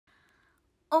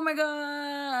Oh my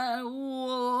god,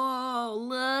 whoa,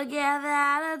 look at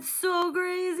that, that's so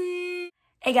crazy.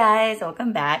 Hey guys,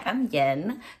 welcome back. I'm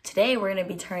Yin. Today we're gonna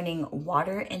be turning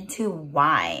water into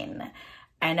wine.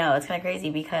 I know, it's kind of crazy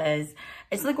because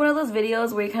it's like one of those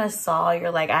videos where you kind of saw,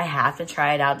 you're like, I have to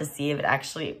try it out to see if it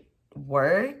actually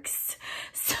works.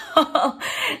 So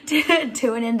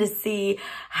tune in to see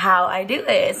how I do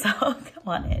it. So come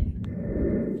on in.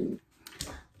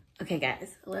 Okay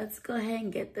guys, let's go ahead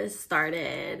and get this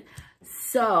started.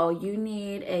 So you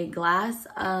need a glass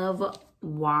of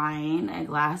wine, a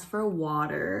glass for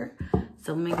water.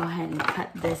 So let me go ahead and cut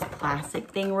this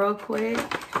plastic thing real quick.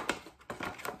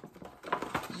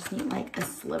 I just need like a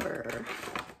sliver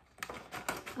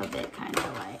of it, kind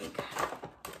of like,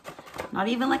 not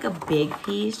even like a big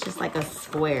piece, just like a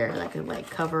square that could like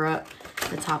cover up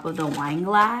the top of the wine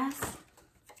glass.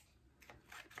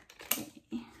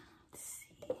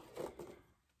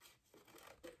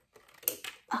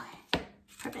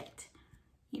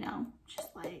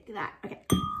 That. Okay.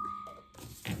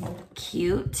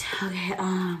 Cute. Okay,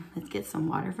 let's get some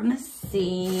water from the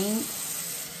sink.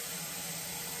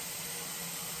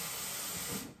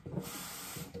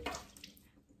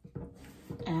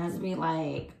 It has to be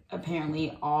like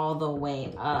apparently all the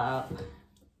way up.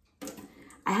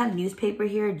 I have newspaper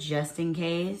here just in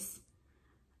case.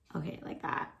 Okay, like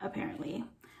that, apparently.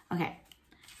 Okay,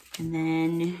 and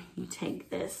then you take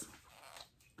this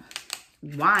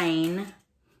wine.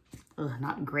 Ugh,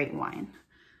 not great wine.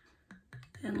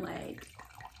 And like,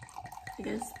 I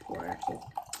guess pour it. Oh.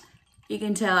 You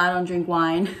can tell I don't drink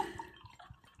wine.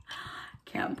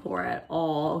 Can't pour at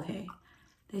all. Okay.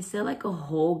 They said like a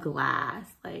whole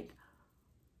glass, like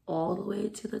all the way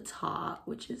to the top,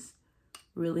 which is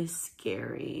really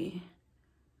scary.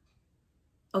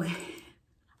 Okay.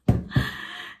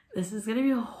 This is gonna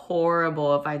be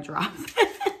horrible if I drop this.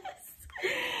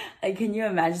 Like, can you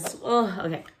imagine? Oh,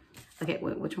 okay. Okay,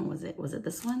 wait, which one was it? Was it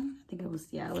this one? I think it was,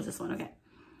 yeah, it was this one, okay.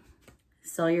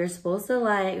 So you're supposed to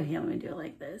like, okay, I'm gonna do it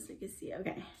like this so you can see,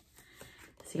 okay.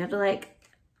 So you have to like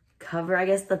cover, I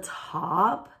guess, the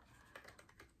top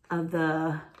of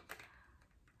the,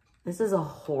 this is a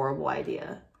horrible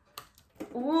idea.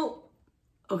 Ooh,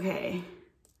 okay.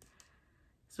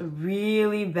 It's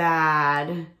really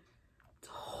bad. It's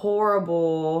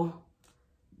horrible.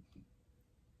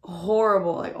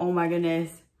 Horrible, like, oh my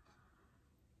goodness.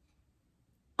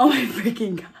 Oh my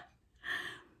freaking God.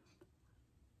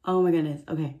 Oh my goodness.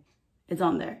 Okay. It's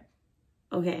on there.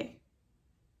 Okay.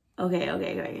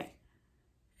 Okay.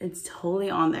 It's totally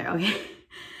on there. Okay.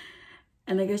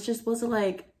 And I guess you're supposed to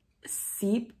like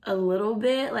seep a little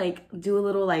bit, like do a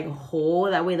little like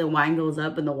hole. That way the wine goes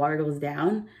up and the water goes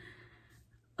down.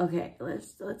 Okay.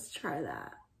 Let's try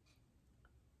that.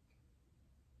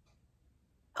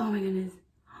 Oh my goodness.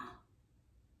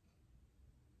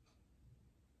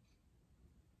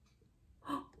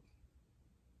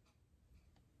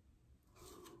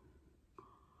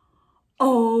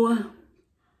 Oh my,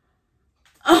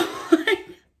 I'm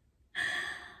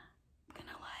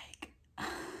gonna like,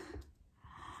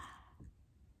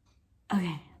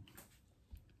 okay.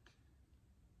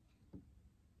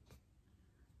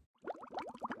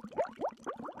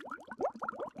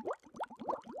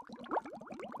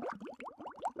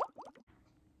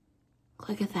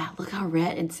 Look at that, look how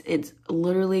red, it's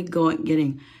literally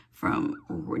getting from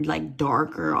like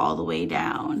darker all the way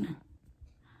down.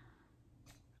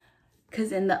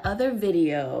 Because in the other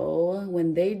video,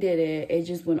 when they did it, it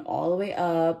just went all the way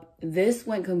up. This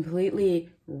went completely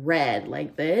red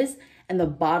like this, and the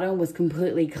bottom was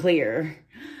completely clear.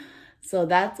 So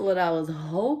that's what I was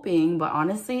hoping, but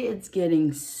honestly, it's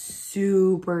getting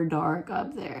super dark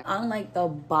up there. On like the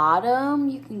bottom,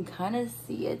 you can kind of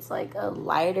see it's like a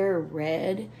lighter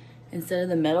red instead of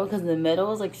the middle, because the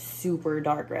middle is like super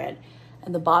dark red.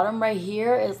 And the bottom right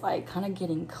here is like kind of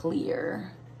getting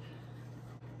clear.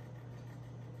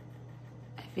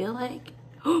 I feel like,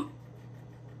 oh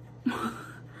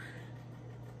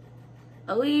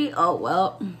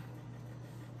well,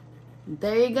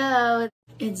 there you go.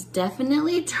 It's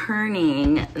definitely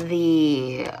turning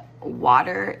the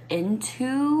water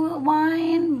into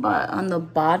wine, but on the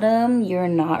bottom, you're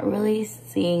not really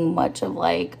seeing much of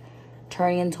like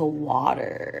turning into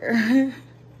water.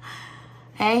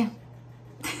 Hey.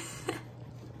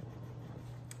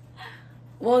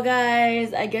 Well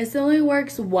guys, I guess it only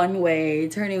works one way,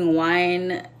 turning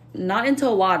wine not into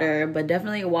water, but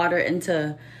definitely water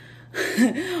into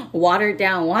watered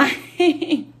down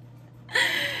wine.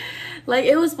 Like,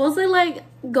 it was supposed to, like,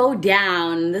 go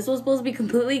down. This was supposed to be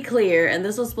completely clear, and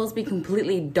this was supposed to be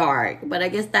completely dark. But I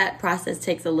guess that process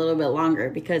takes a little bit longer,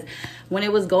 because when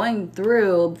it was going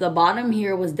through, the bottom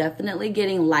here was definitely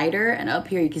getting lighter, and up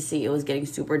here you can see it was getting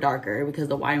super darker because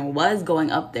the wine was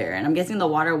going up there. And I'm guessing the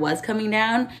water was coming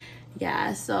down.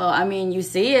 Yeah, so, I mean, you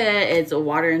see it. It's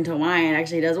water into wine. It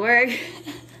actually does work.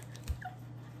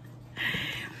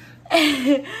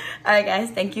 Alright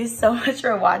guys, thank you so much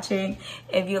for watching.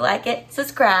 If you like it,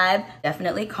 subscribe.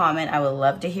 Definitely comment. I would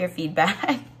love to hear feedback.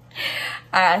 Alright,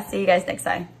 I'll see you guys next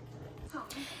time.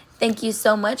 Thank you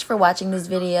so much for watching this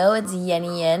video. It's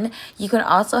Yenny Yen. You can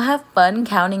also have fun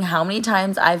counting how many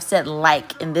times I've said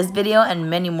like in this video and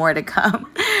many more to come.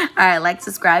 Alright, like,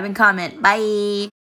 subscribe, and comment. Bye!